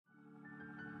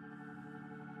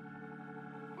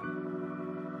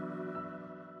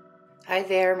Hi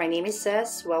there, my name is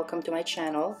Cess. Welcome to my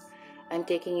channel. I'm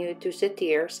taking you to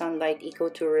SETIR, Sunlight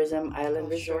Ecotourism Island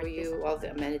Resort. I'll show you all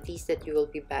the amenities that you will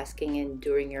be basking in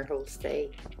during your whole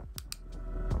stay.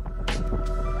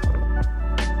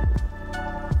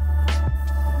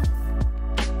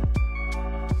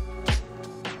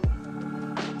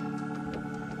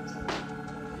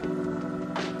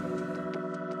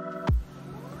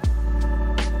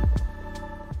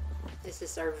 This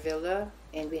is our villa,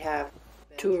 and we have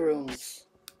 2 rooms.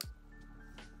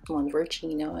 One for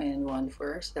Chino and one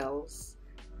for ourselves.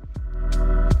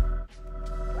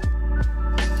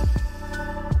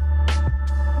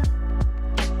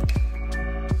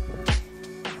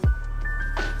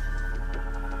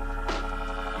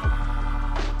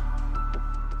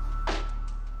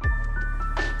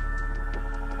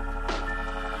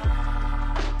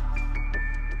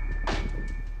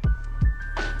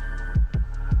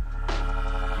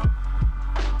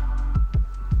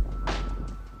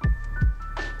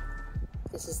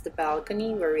 This is the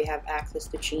balcony where we have access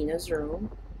to Chino's room,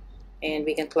 and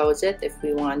we can close it if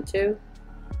we want to.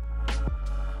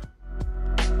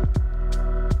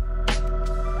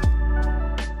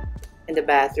 And the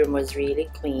bathroom was really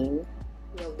clean,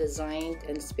 well designed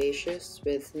and spacious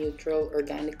with neutral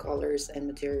organic colors and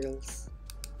materials.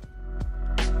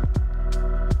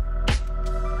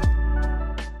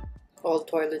 All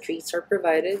toiletries are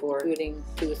provided, including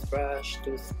toothbrush,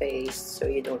 toothpaste, so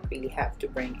you don't really have to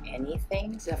bring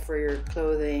anything except for your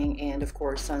clothing and of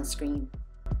course sunscreen.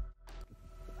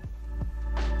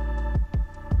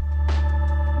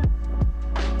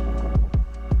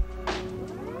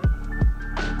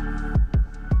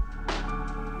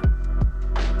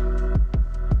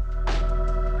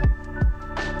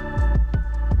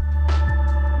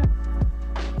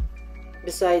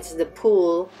 Besides the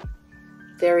pool,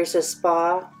 there is a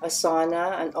spa, a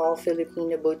sauna, an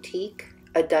all-Filipino boutique,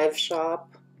 a dive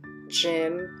shop,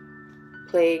 gym,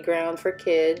 playground for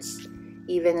kids,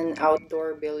 even an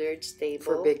outdoor billiards table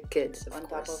for big kids, on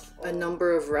top of a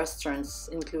number of restaurants,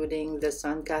 including the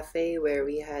Sun Cafe, where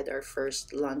we had our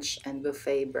first lunch and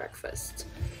buffet breakfast.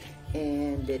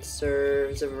 And it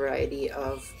serves a variety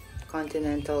of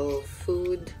continental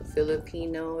food,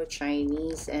 Filipino,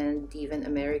 Chinese, and even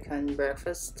American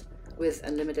breakfast, with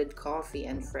unlimited coffee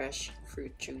and fresh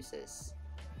fruit juices.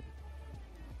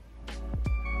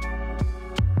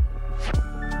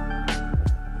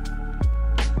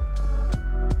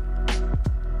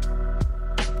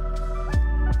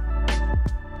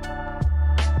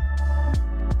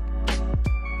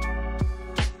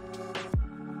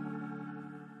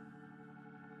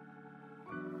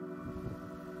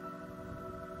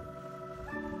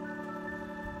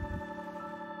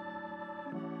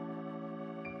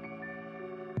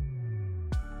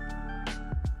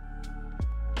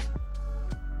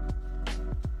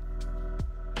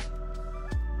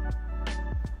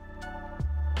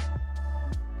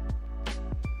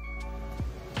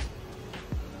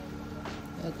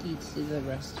 That leads to the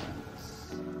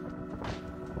restaurants.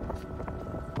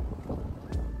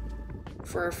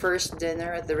 For our first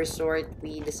dinner at the resort,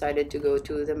 we decided to go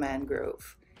to the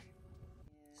mangrove,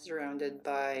 surrounded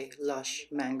by lush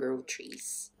mangrove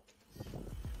trees.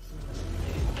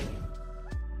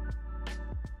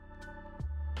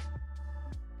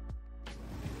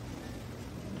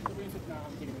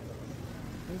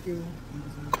 Thank you.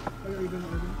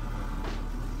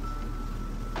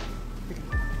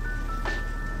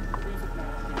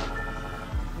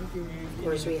 Of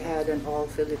course, we had an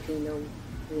all-Filipino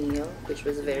meal, which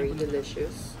was very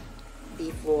delicious,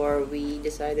 before we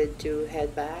decided to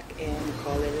head back and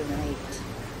call it a night.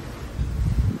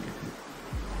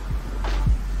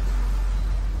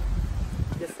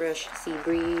 The fresh sea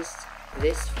breeze,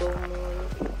 this full moon,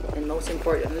 and most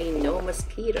importantly, no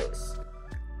mosquitoes.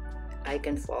 I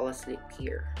can fall asleep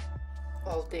here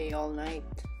all day, all night.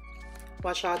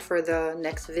 Watch out for the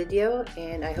next video,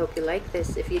 and I hope you like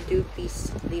this. If you do,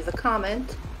 please leave a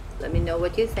comment. Let me know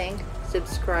what you think.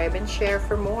 Subscribe and share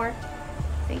for more.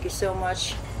 Thank you so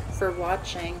much for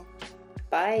watching.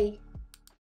 Bye.